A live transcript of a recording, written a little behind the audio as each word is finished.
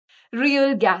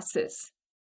real gases.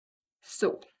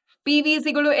 So, PV is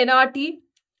equal to nRT.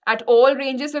 At all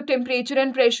ranges of temperature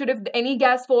and pressure, if any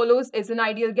gas follows, it's an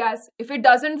ideal gas. If it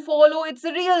doesn't follow, it's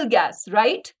a real gas,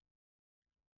 right?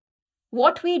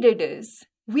 What we did is,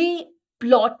 we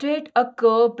plotted a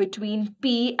curve between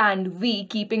P and V,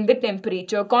 keeping the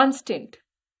temperature constant.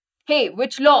 Hey,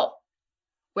 which law?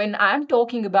 When I'm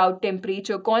talking about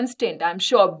temperature constant, I'm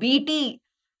sure BT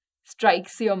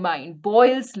strikes your mind,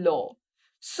 Boyle's law.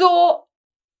 So,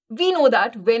 we know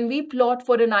that when we plot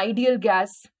for an ideal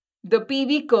gas, the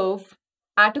PV curve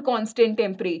at a constant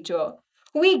temperature,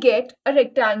 we get a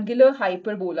rectangular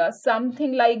hyperbola,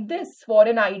 something like this for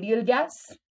an ideal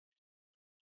gas.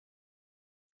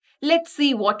 Let's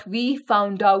see what we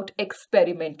found out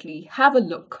experimentally. Have a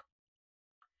look.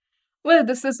 Well,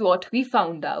 this is what we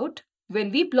found out when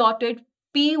we plotted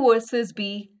P versus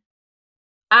B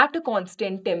at a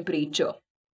constant temperature.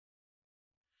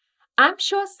 I'm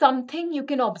sure something you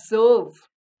can observe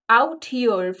out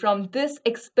here from this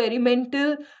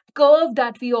experimental curve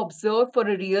that we observe for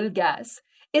a real gas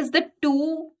is the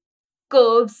two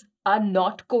curves are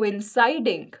not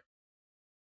coinciding.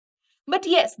 But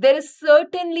yes, there is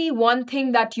certainly one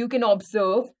thing that you can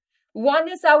observe.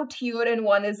 One is out here and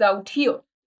one is out here.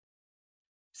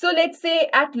 So let's say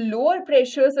at lower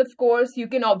pressures, of course, you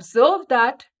can observe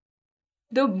that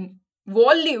the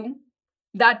volume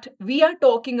that we are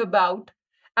talking about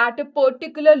at a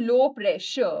particular low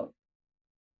pressure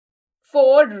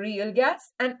for real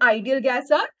gas and ideal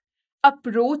gas are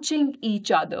approaching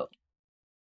each other.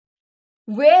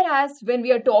 Whereas when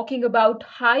we are talking about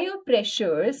higher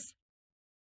pressures,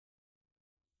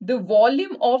 the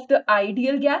volume of the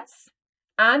ideal gas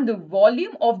and the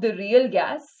volume of the real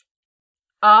gas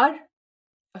are,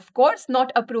 of course,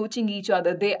 not approaching each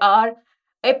other. They are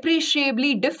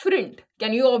appreciably different.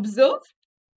 Can you observe?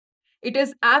 It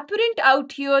is apparent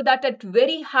out here that at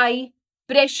very high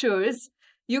pressures,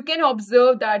 you can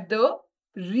observe that the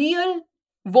real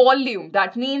volume,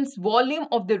 that means volume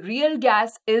of the real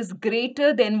gas is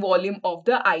greater than volume of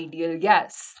the ideal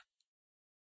gas.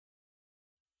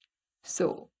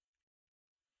 So,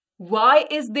 why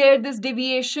is there this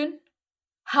deviation?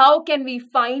 How can we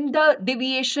find the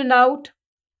deviation out?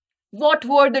 What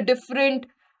were the different,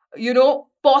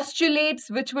 postulates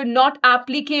which were not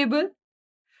applicable?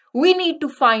 We need to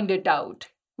find it out.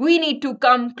 We need to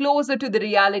come closer to the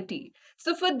reality.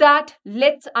 So for that,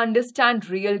 let's understand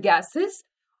real gases.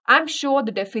 I'm sure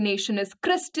the definition is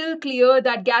crystal clear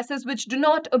that gases which do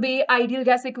not obey ideal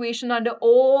gas equation under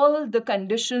all the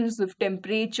conditions of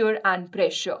temperature and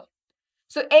pressure.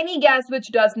 So any gas which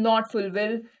does not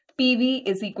fulfill PV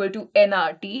is equal to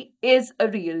nRT is a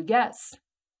real gas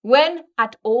when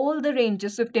at all the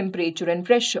ranges of temperature and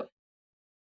pressure.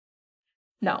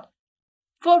 Now,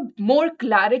 for more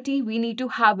clarity, we need to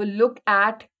have a look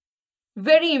at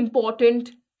very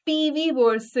important PV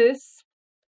versus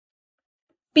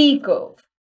P curve,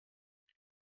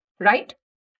 right?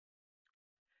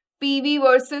 PV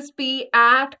versus P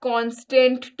at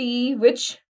constant T,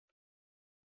 which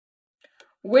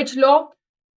law?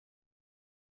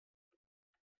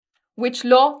 Which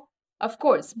law? Of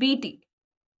course, BT,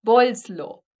 Boyle's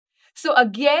law. So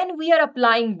again, we are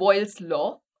applying Boyle's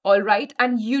law. All right,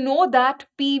 and you know that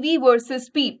PV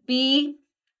versus P,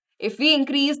 if we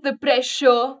increase the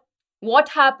pressure, what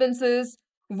happens is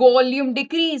volume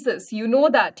decreases. You know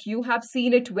that. You have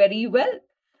seen it very well.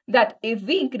 That if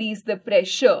we increase the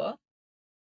pressure,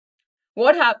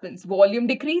 what happens? Volume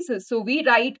decreases. So we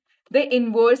write the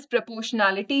inverse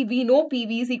proportionality. We know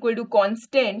PV is equal to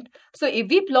constant. So if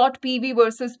we plot PV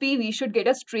versus P, we should get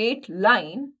a straight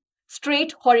line,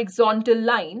 straight horizontal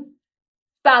line,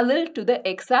 parallel to the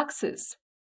x-axis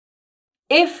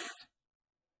if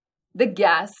the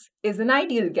gas is an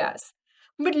ideal gas.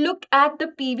 But look at the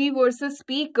PV versus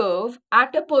P curve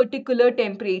at a particular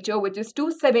temperature, which is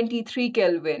 273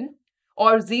 Kelvin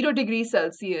or 0 degrees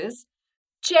Celsius.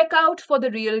 Check out for the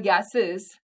real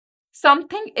gases.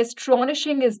 Something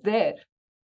astonishing is there.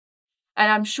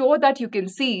 And I'm sure that you can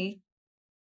see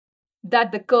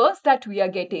that the curves that we are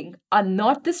getting are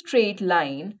not the straight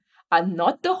line, are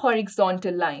not the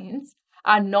horizontal lines,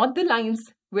 are not the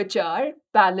lines which are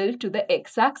parallel to the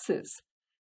x-axis.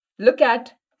 Look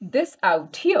at this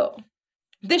out here.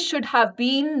 This should have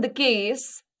been the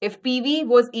case if PV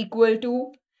was equal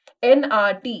to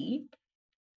nRT,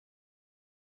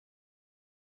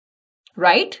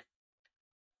 right?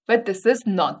 But this is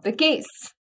not the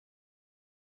case.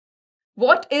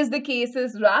 What is the case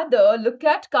is rather, look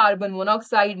at carbon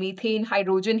monoxide, methane,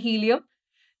 hydrogen, helium.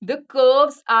 The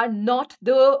curves are not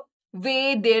the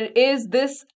way there is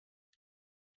this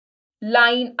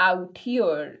line out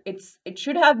here. It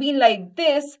should have been like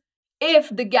this if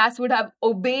the gas would have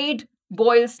obeyed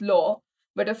Boyle's law.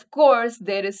 But of course,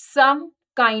 there is some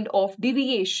kind of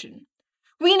deviation.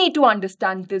 We need to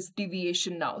understand this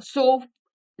deviation now. So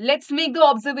let's make the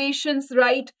observations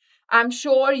right. I'm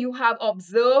sure you have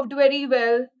observed very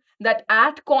well that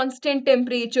at constant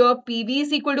temperature, PV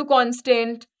is equal to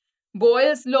constant.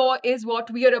 Boyle's law is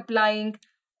what we are applying.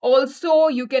 Also,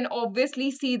 you can obviously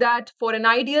see that for an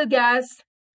ideal gas,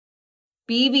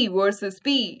 PV versus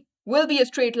P will be a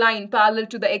straight line parallel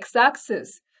to the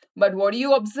x-axis. But what do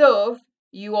you observe?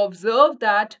 You observe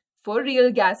that for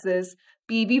real gases,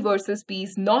 PV versus P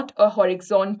is not a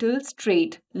horizontal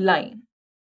straight line.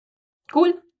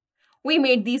 Cool. We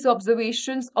made these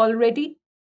observations already.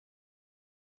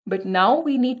 But now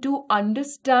we need to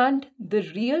understand the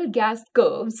real gas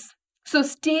curves. So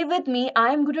stay with me. I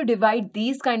am going to divide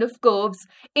these kind of curves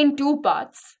in two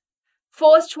parts.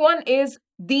 First one is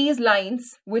these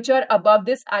lines which are above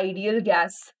this ideal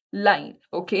gas line.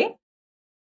 Okay.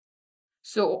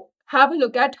 So have a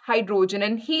look at hydrogen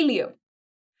and helium.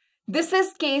 This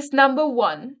is case number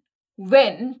 1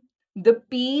 when the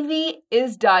PV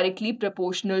is directly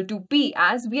proportional to P.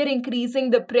 As we are increasing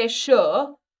the pressure,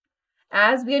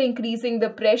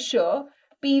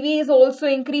 PV is also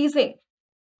increasing,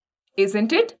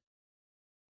 isn't it?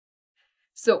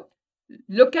 So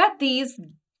look at these,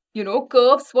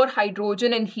 curves for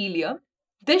hydrogen and helium.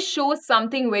 This shows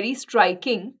something very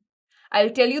striking. I'll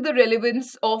tell you the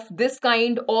relevance of this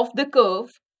kind of the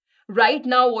curve. Right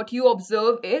now, what you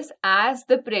observe is as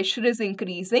the pressure is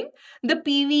increasing, the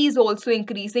PV is also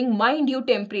increasing. Mind you,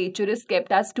 temperature is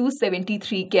kept as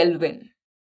 273 Kelvin.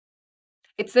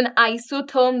 It's an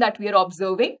isotherm that we are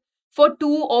observing for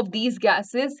two of these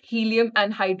gases, helium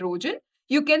and hydrogen.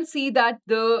 You can see that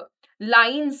the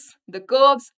lines, the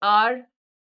curves are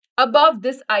above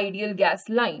this ideal gas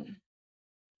line.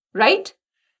 Right?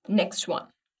 Next one.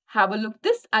 Have a look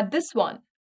at this one.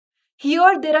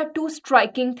 Here there are two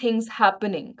striking things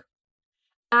happening.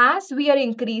 As we are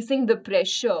increasing the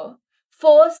pressure,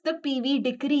 first the PV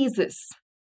decreases.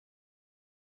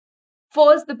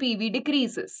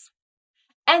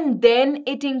 And then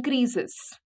it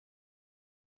increases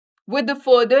with the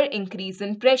further increase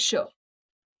in pressure.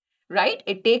 Right?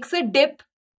 It takes a dip,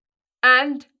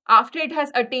 and after it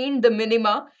has attained the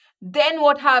minima, then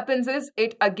what happens is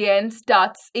it again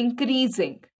starts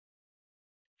increasing.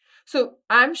 So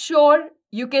I'm sure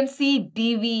you can see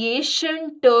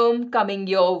deviation term coming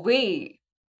your way.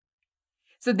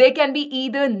 So there can be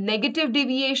either negative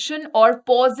deviation or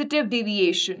positive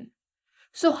deviation.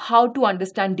 So how to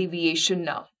understand deviation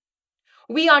now?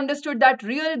 We understood that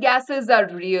real gases are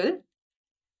real,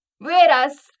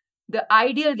 whereas the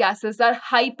ideal gases are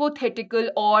hypothetical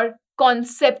or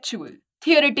conceptual,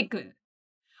 theoretical.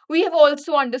 We have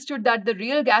also understood that the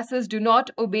real gases do not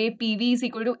obey PV is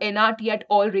equal to nRT at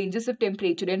all ranges of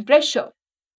temperature and pressure.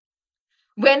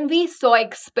 When we saw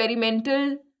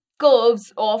experimental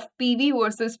curves of PV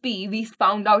versus P, we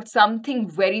found out something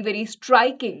very, very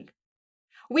striking.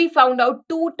 We found out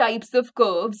two types of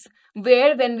curves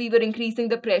where when we were increasing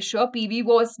the pressure, PV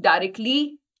was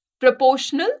directly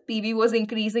proportional, PV was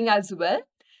increasing as well.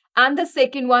 And the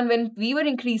second one, when we were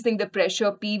increasing the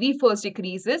pressure, PV first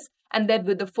decreases, and then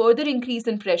with the further increase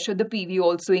in pressure, the PV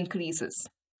also increases.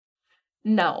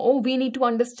 Now, we need to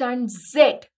understand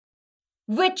Z,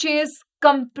 which is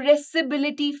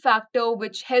compressibility factor,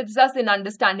 which helps us in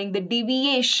understanding the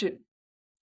deviation.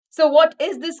 So what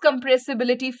is this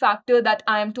compressibility factor that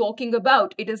I am talking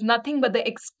about? It is nothing but the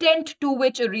extent to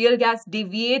which a real gas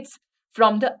deviates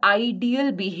from the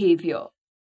ideal behavior.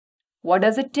 What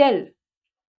does it tell?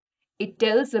 It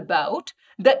tells about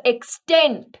the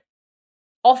extent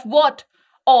of what?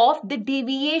 Of the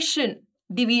deviation.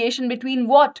 Deviation between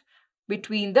what?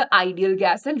 Between the ideal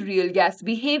gas and real gas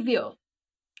behavior.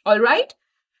 Alright?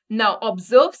 Now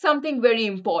observe something very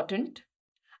important.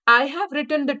 I have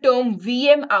written the term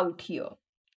Vm out here.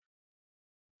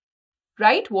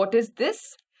 Right? What is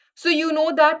this? So you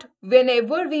know that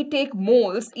whenever we take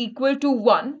moles equal to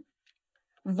 1,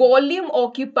 volume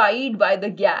occupied by the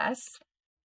gas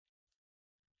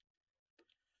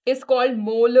is called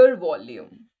molar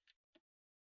volume.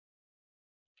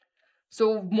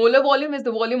 So molar volume is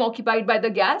the volume occupied by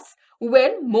the gas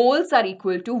when moles are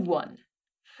equal to 1.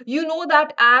 You know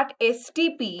that at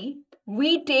STP,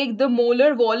 we take the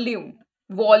molar volume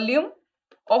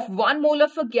of 1 mole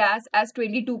of a gas as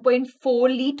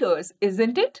 22.4 liters,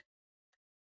 isn't it?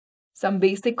 Some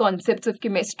basic concepts of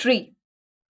chemistry.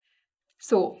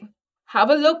 So have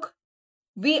a look.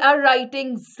 We are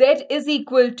writing Z is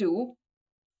equal to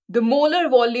the molar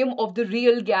volume of the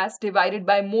real gas divided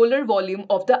by molar volume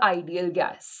of the ideal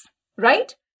gas,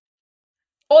 right?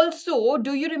 Also,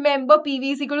 do you remember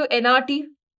PV is equal to nRT?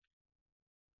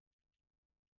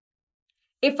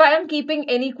 If I am keeping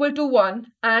n equal to 1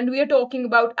 and we are talking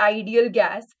about ideal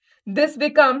gas, this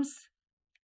becomes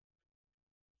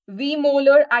V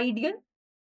molar ideal,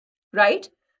 right?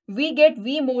 We get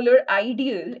V molar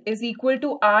ideal is equal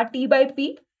to RT by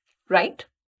P, right?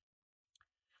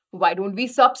 Why don't we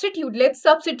substitute? Let's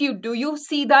substitute. Do you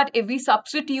see that if we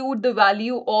substitute the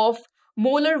value of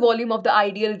molar volume of the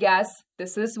ideal gas,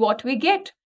 this is what we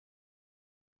get.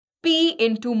 P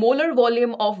into molar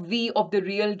volume of V of the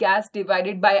real gas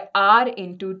divided by R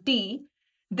into T.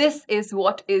 This is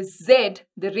what is Z,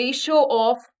 the ratio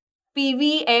of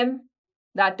PVM,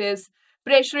 that is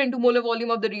pressure into molar volume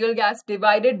of the real gas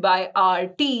divided by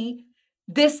RT.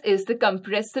 This is the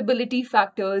compressibility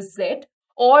factor Z,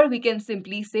 or we can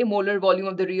simply say molar volume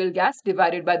of the real gas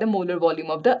divided by the molar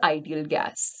volume of the ideal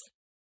gas.